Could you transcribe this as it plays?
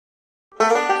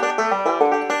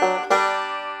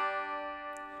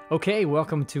Okay,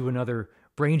 welcome to another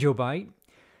Brainjo Bite.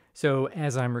 So,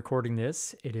 as I'm recording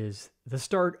this, it is the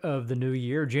start of the new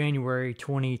year, January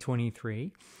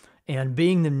 2023. And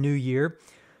being the new year,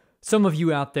 some of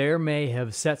you out there may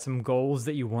have set some goals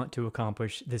that you want to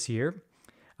accomplish this year.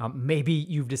 Maybe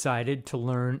you've decided to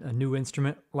learn a new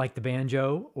instrument like the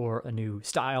banjo or a new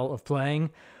style of playing.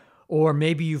 Or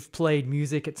maybe you've played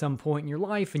music at some point in your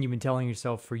life and you've been telling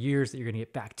yourself for years that you're going to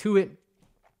get back to it.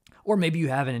 Or maybe you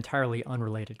have an entirely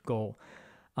unrelated goal.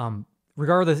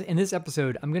 Regardless, in this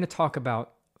episode, I'm going to talk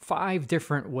about 5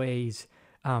 different ways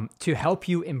to help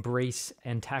you embrace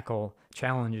and tackle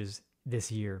challenges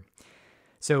this year.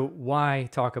 So why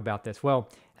talk about this? Well,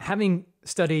 having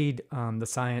studied the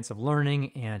science of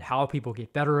learning and how people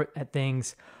get better at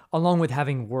things, along with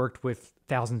having worked with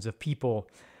thousands of people,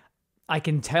 I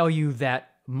can tell you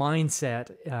that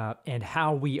mindset and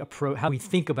how we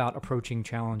think about approaching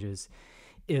challenges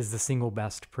is the single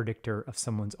best predictor of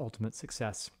someone's ultimate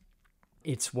success.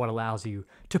 It's what allows you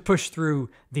to push through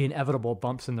the inevitable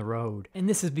bumps in the road. And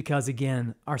this is because,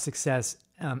 again, our success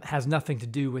has nothing to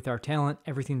do with our talent,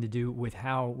 everything to do with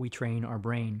how we train our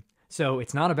brain. So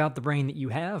it's not about the brain that you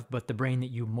have, but the brain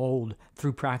that you mold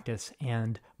through practice.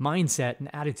 And mindset and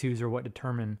attitudes are what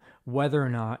determine whether or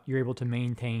not you're able to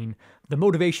maintain the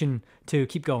motivation to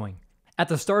keep going. At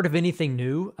the start of anything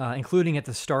new, including at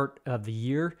the start of the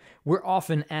year, we're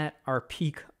often at our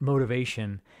peak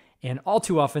motivation. And all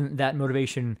too often, that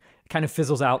motivation kind of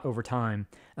fizzles out over time.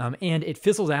 And it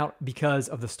fizzles out because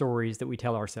of the stories that we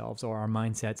tell ourselves or our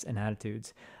mindsets and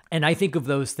attitudes. And I think of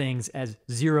those things as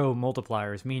zero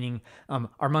multipliers, meaning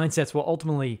our mindsets will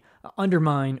ultimately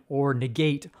undermine or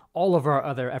negate all of our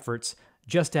other efforts,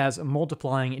 just as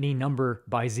multiplying any number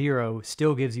by 0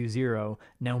 still gives you 0,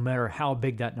 no matter how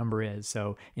big that number is.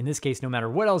 So in this case, no matter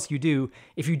what else you do,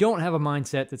 if you don't have a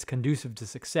mindset that's conducive to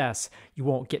success, you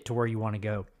won't get to where you want to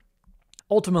go.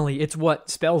 Ultimately, it's what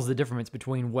spells the difference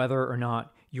between whether or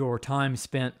not your time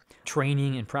spent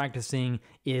training and practicing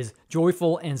is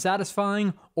joyful and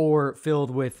satisfying or filled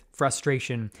with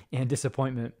frustration and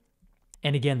disappointment.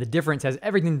 And again, the difference has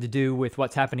everything to do with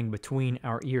what's happening between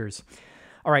our ears.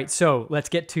 All right, so let's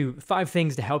get to 5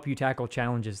 things to help you tackle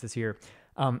challenges this year.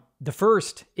 The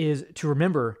first is to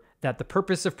remember that the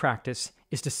purpose of practice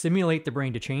is to stimulate the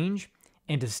brain to change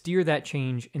and to steer that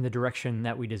change in the direction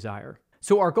that we desire.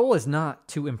 So our goal is not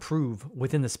to improve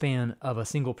within the span of a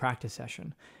single practice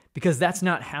session, because that's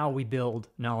not how we build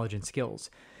knowledge and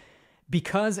skills.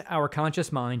 Because our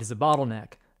conscious mind is a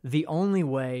bottleneck, the only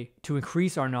way to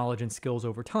increase our knowledge and skills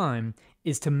over time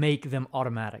is to make them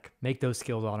automatic, make those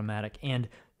skills automatic. And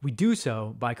we do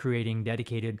so by creating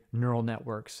dedicated neural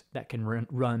networks that can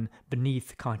run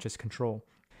beneath conscious control.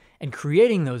 And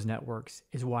creating those networks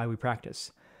is why we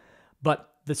practice.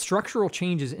 But the structural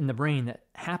changes in the brain that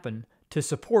happen to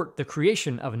support the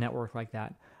creation of a network like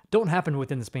that don't happen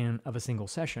within the span of a single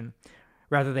session.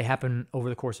 Rather, they happen over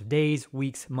the course of days,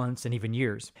 weeks, months, and even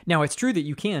years. Now, it's true that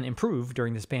you can improve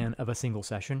during the span of a single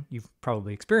session. You've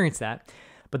probably experienced that.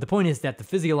 But the point is that the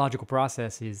physiological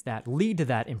processes that lead to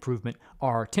that improvement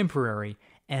are temporary,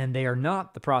 and they are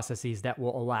not the processes that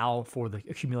will allow for the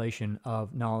accumulation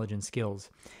of knowledge and skills.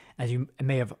 As you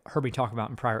may have heard me talk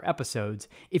about in prior episodes,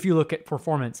 if you look at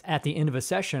performance at the end of a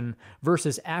session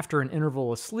versus after an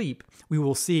interval of sleep, we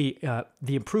will see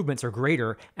the improvements are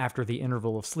greater after the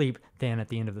interval of sleep than at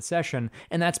the end of the session.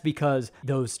 And that's because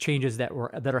those changes that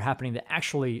are happening that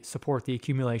actually support the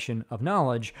accumulation of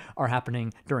knowledge are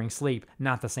happening during sleep,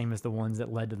 not the same as the ones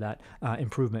that led to that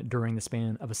improvement during the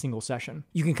span of a single session.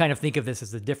 You can kind of think of this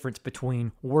as the difference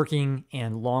between working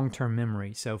and long-term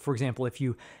memory. So for example, if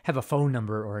you have a phone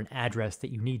number or an address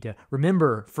that you need to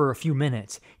remember for a few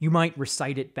minutes, you might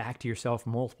recite it back to yourself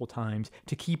multiple times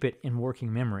to keep it in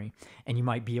working memory, and you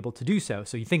might be able to do so.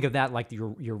 So you think of that like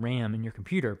your RAM in your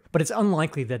computer, but it's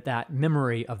unlikely that that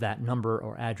memory of that number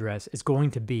or address is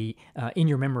going to be in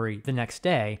your memory the next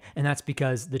day, and that's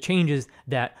because the changes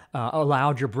that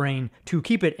allowed your brain to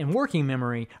keep it in working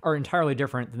memory are entirely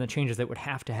different than the changes that would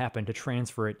have to happen to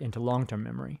transfer it into long-term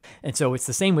memory. And so it's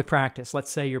the same with practice.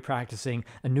 Let's say you're practicing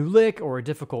a new lick or a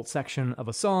difficult section of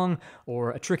a song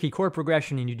or a tricky chord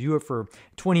progression, and you do it for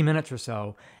 20 minutes or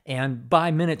so, and by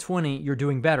minute 20 you're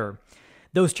doing better.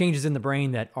 Those changes in the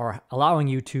brain that are allowing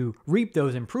you to reap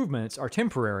those improvements are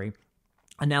temporary,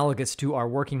 analogous to our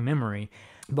working memory.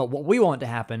 But what we want to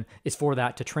happen is for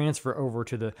that to transfer over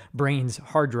to the brain's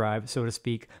hard drive, so to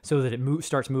speak, so that it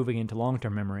starts moving into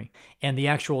long-term memory. And the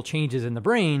actual changes in the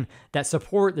brain that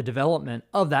support the development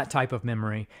of that type of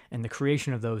memory and the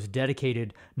creation of those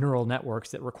dedicated neural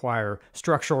networks that require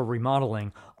structural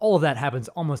remodeling All of that happens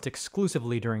almost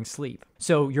exclusively during sleep.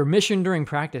 So your mission during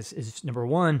practice is, number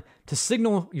one, to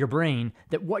signal your brain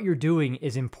that what you're doing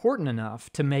is important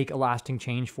enough to make a lasting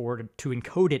change for it, to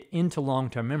encode it into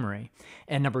long-term memory.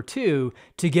 And number two,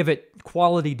 to give it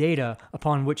quality data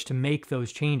upon which to make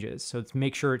those changes. So to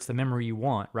make sure it's the memory you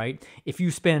want, right? If you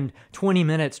spend 20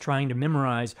 minutes trying to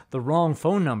memorize the wrong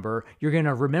phone number, you're going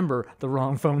to remember the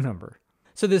wrong phone number.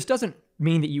 So this doesn't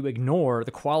mean that you ignore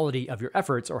the quality of your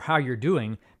efforts or how you're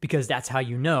doing, because that's how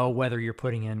you know whether you're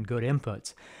putting in good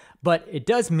inputs. But it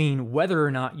does mean whether or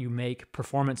not you make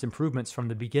performance improvements from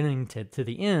the beginning to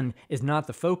the end is not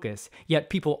the focus.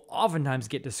 Yet people oftentimes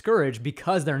get discouraged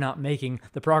because they're not making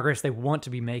the progress they want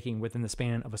to be making within the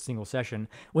span of a single session,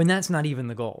 when that's not even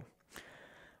the goal.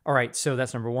 All right, so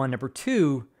that's number one. Number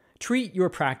two, treat your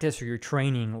practice or your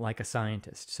training like a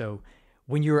scientist. So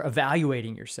when you're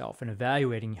evaluating yourself and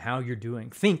evaluating how you're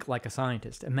doing, think like a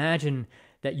scientist. Imagine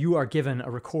that you are given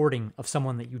a recording of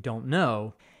someone that you don't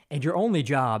know, and your only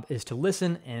job is to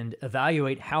listen and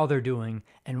evaluate how they're doing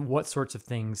and what sorts of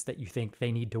things that you think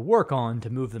they need to work on to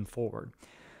move them forward.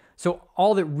 So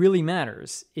all that really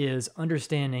matters is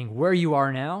understanding where you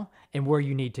are now and where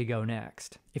you need to go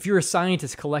next. If you're a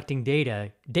scientist collecting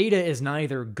data, data is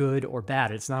neither good or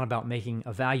bad. It's not about making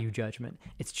a value judgment.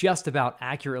 It's just about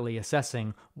accurately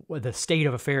assessing the state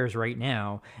of affairs right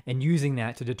now and using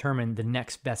that to determine the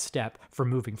next best step for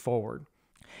moving forward.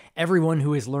 Everyone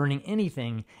who is learning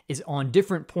anything is on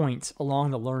different points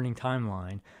along the learning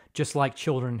timeline, just like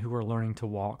children who are learning to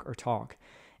walk or talk.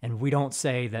 And we don't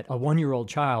say that a 1-year-old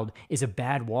child is a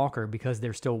bad walker because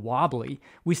they're still wobbly.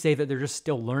 We say that they're just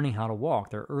still learning how to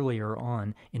walk. They're earlier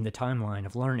on in the timeline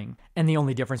of learning. And the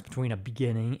only difference between a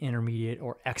beginning, intermediate,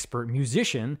 or expert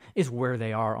musician is where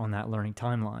they are on that learning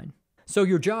timeline. So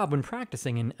your job when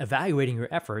practicing and evaluating your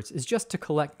efforts is just to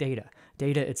collect data.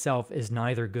 Data itself is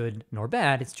neither good nor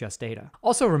bad, it's just data.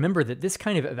 Also remember that this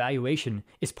kind of evaluation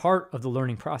is part of the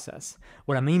learning process.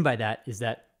 What I mean by that is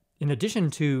that in addition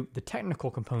to the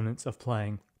technical components of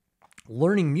playing,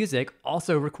 learning music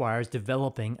also requires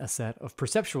developing a set of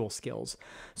perceptual skills.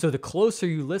 So the closer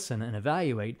you listen and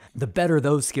evaluate, the better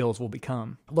those skills will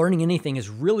become. Learning anything is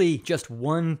really just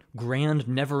one grand,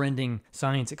 never-ending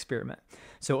science experiment.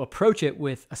 So approach it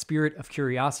with a spirit of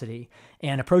curiosity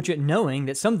and approach it knowing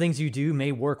that some things you do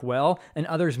may work well and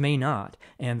others may not.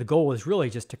 And the goal is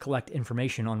really just to collect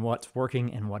information on what's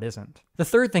working and what isn't. The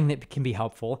third thing that can be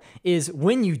helpful is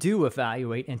when you do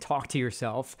evaluate and talk to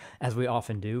yourself, as we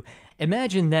often do,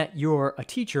 imagine that you're a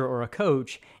teacher or a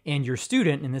coach and your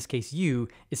student, in this case you,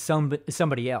 is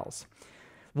somebody else.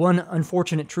 One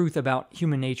unfortunate truth about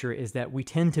human nature is that we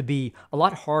tend to be a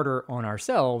lot harder on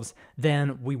ourselves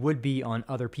than we would be on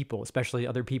other people, especially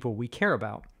other people we care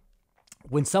about.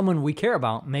 When someone we care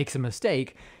about makes a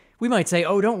mistake, we might say,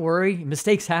 oh, don't worry,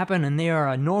 mistakes happen and they are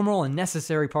a normal and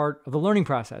necessary part of the learning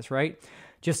process, right?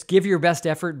 Just give your best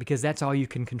effort because that's all you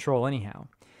can control anyhow.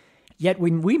 Yet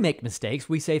when we make mistakes,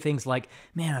 we say things like,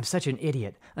 man, I'm such an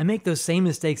idiot. I make those same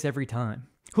mistakes every time.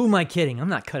 Who am I kidding? I'm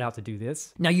not cut out to do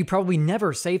this. Now, you probably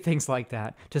never say things like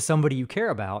that to somebody you care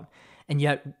about, and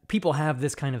yet people have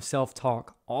this kind of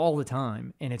self-talk all the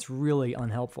time, and it's really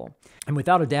unhelpful. And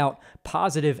without a doubt,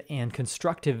 positive and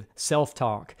constructive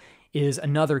self-talk is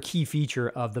another key feature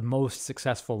of the most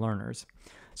successful learners.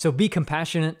 So be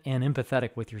compassionate and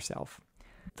empathetic with yourself.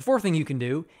 The fourth thing you can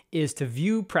do is to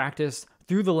view practice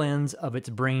through the lens of its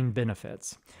brain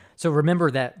benefits. So remember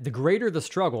that the greater the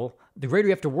struggle, the greater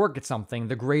you have to work at something,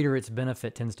 the greater its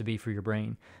benefit tends to be for your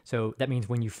brain. So that means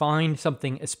when you find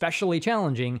something especially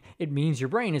challenging, it means your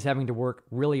brain is having to work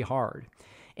really hard.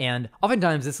 And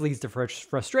oftentimes this leads to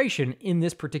frustration in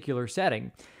this particular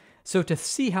setting. So to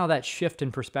see how that shift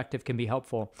in perspective can be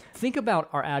helpful, think about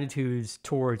our attitudes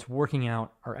towards working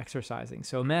out or exercising.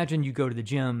 So imagine you go to the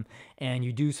gym and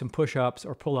you do some push-ups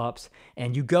or pull-ups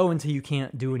and you go until you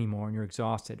can't do anymore and you're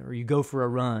exhausted, or you go for a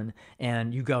run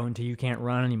and you go until you can't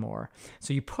run anymore.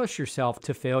 So you push yourself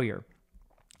to failure.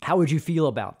 How would you feel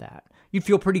about that? You'd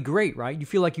feel pretty great, right? You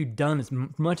feel like you've done as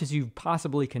much as you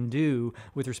possibly can do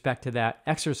with respect to that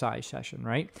exercise session,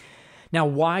 right? Now,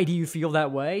 why do you feel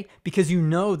that way? Because you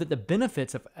know that the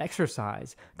benefits of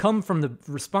exercise come from the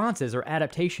responses or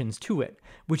adaptations to it,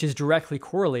 which is directly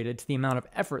correlated to the amount of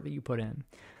effort that you put in.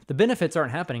 The benefits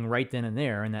aren't happening right then and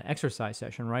there in that exercise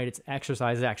session, right?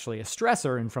 Exercise is actually a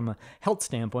stressor, and from a health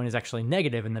standpoint is actually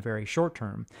negative in the very short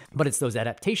term. But it's those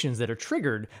adaptations that are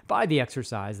triggered by the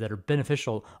exercise that are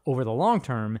beneficial over the long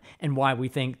term, and why we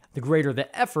think the greater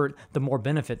the effort, the more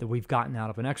benefit that we've gotten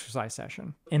out of an exercise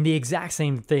session. And the exact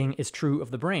same thing is true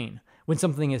of the brain. When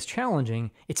something is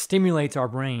challenging, it stimulates our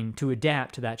brain to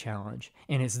adapt to that challenge,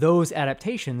 and it's those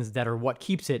adaptations that are what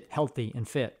keeps it healthy and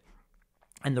fit.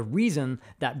 And the reason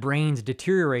that brains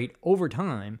deteriorate over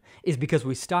time is because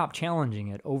we stop challenging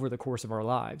it over the course of our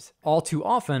lives. All too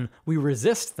often, we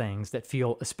resist things that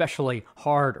feel especially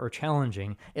hard or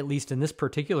challenging, at least in this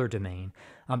particular domain,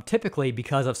 typically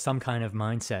because of some kind of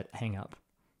mindset hang-up.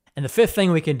 And the fifth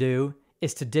thing we can do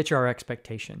is to ditch our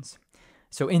expectations.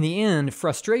 So in the end,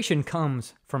 frustration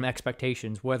comes from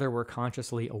expectations, whether we're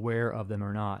consciously aware of them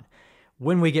or not.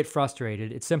 When we get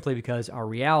frustrated, it's simply because our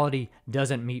reality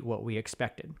doesn't meet what we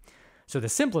expected. So the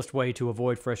simplest way to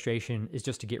avoid frustration is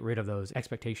just to get rid of those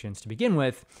expectations to begin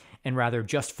with, and rather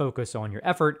just focus on your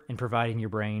effort and providing your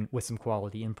brain with some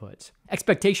quality inputs.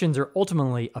 Expectations are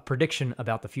ultimately a prediction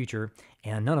about the future,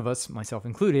 and none of us, myself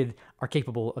included, are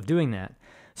capable of doing that.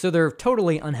 So they're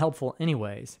totally unhelpful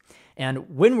anyways.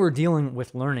 And when we're dealing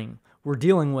with learning, we're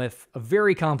dealing with a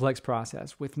very complex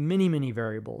process with many, many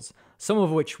variables, some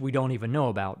of which we don't even know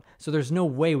about. So there's no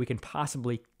way we can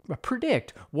possibly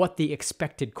predict what the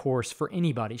expected course for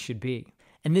anybody should be.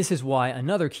 And this is why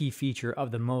another key feature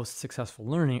of the most successful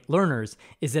learners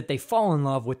is that they fall in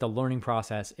love with the learning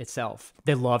process itself.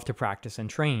 They love to practice and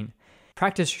train.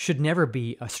 Practice should never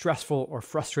be a stressful or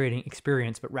frustrating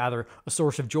experience, but rather a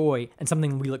source of joy and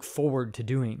something we look forward to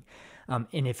doing.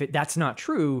 And if that's not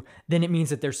true, then it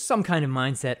means that there's some kind of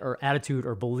mindset or attitude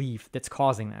or belief that's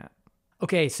causing that.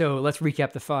 Okay, so let's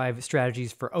recap the 5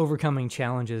 strategies for overcoming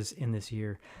challenges in this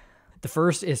year. The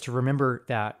first is to remember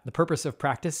that the purpose of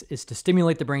practice is to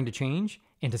stimulate the brain to change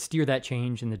and to steer that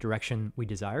change in the direction we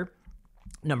desire.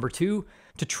 Number 2,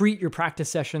 to treat your practice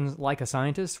sessions like a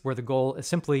scientist, where the goal is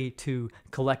simply to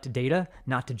collect data,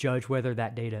 not to judge whether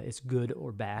that data is good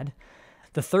or bad.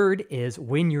 The third is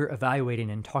when you're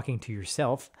evaluating and talking to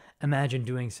yourself, imagine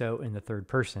doing so in the third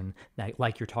person,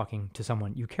 like you're talking to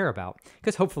someone you care about,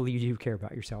 because hopefully you do care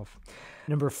about yourself.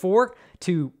 Number 4,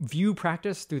 to view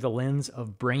practice through the lens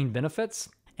of brain benefits.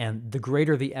 And the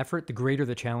greater the effort, the greater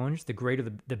the challenge, the greater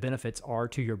the benefits are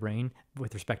to your brain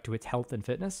with respect to its health and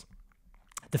fitness.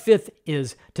 The fifth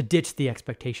is to ditch the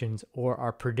expectations or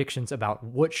our predictions about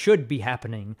what should be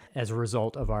happening as a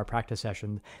result of our practice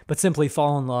session, but simply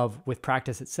fall in love with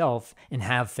practice itself and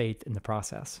have faith in the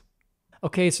process.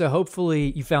 Okay, so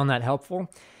hopefully you found that helpful.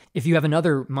 If you have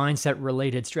another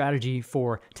mindset-related strategy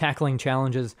for tackling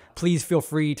challenges, please feel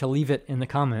free to leave it in the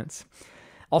comments.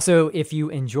 Also, if you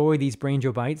enjoy these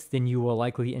Brainjo Bites, then you will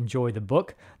likely enjoy the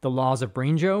book, The Laws of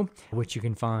Brainjo, which you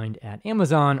can find at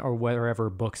Amazon or wherever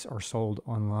books are sold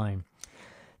online.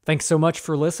 Thanks so much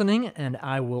for listening, and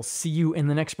I will see you in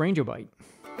the next Brainjo Bite.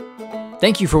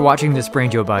 Thank you for watching this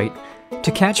Brainjo Bite.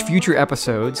 To catch future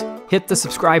episodes, hit the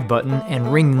subscribe button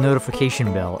and ring the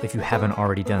notification bell if you haven't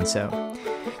already done so.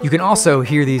 You can also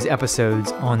hear these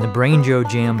episodes on the Brainjo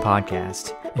Jam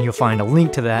podcast, and you'll find a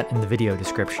link to that in the video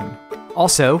description.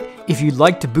 Also, if you'd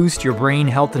like to boost your brain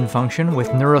health and function with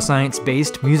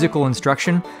neuroscience-based musical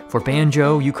instruction for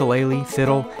banjo, ukulele,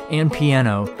 fiddle, and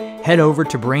piano, head over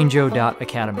to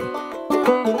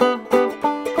brainjo.academy.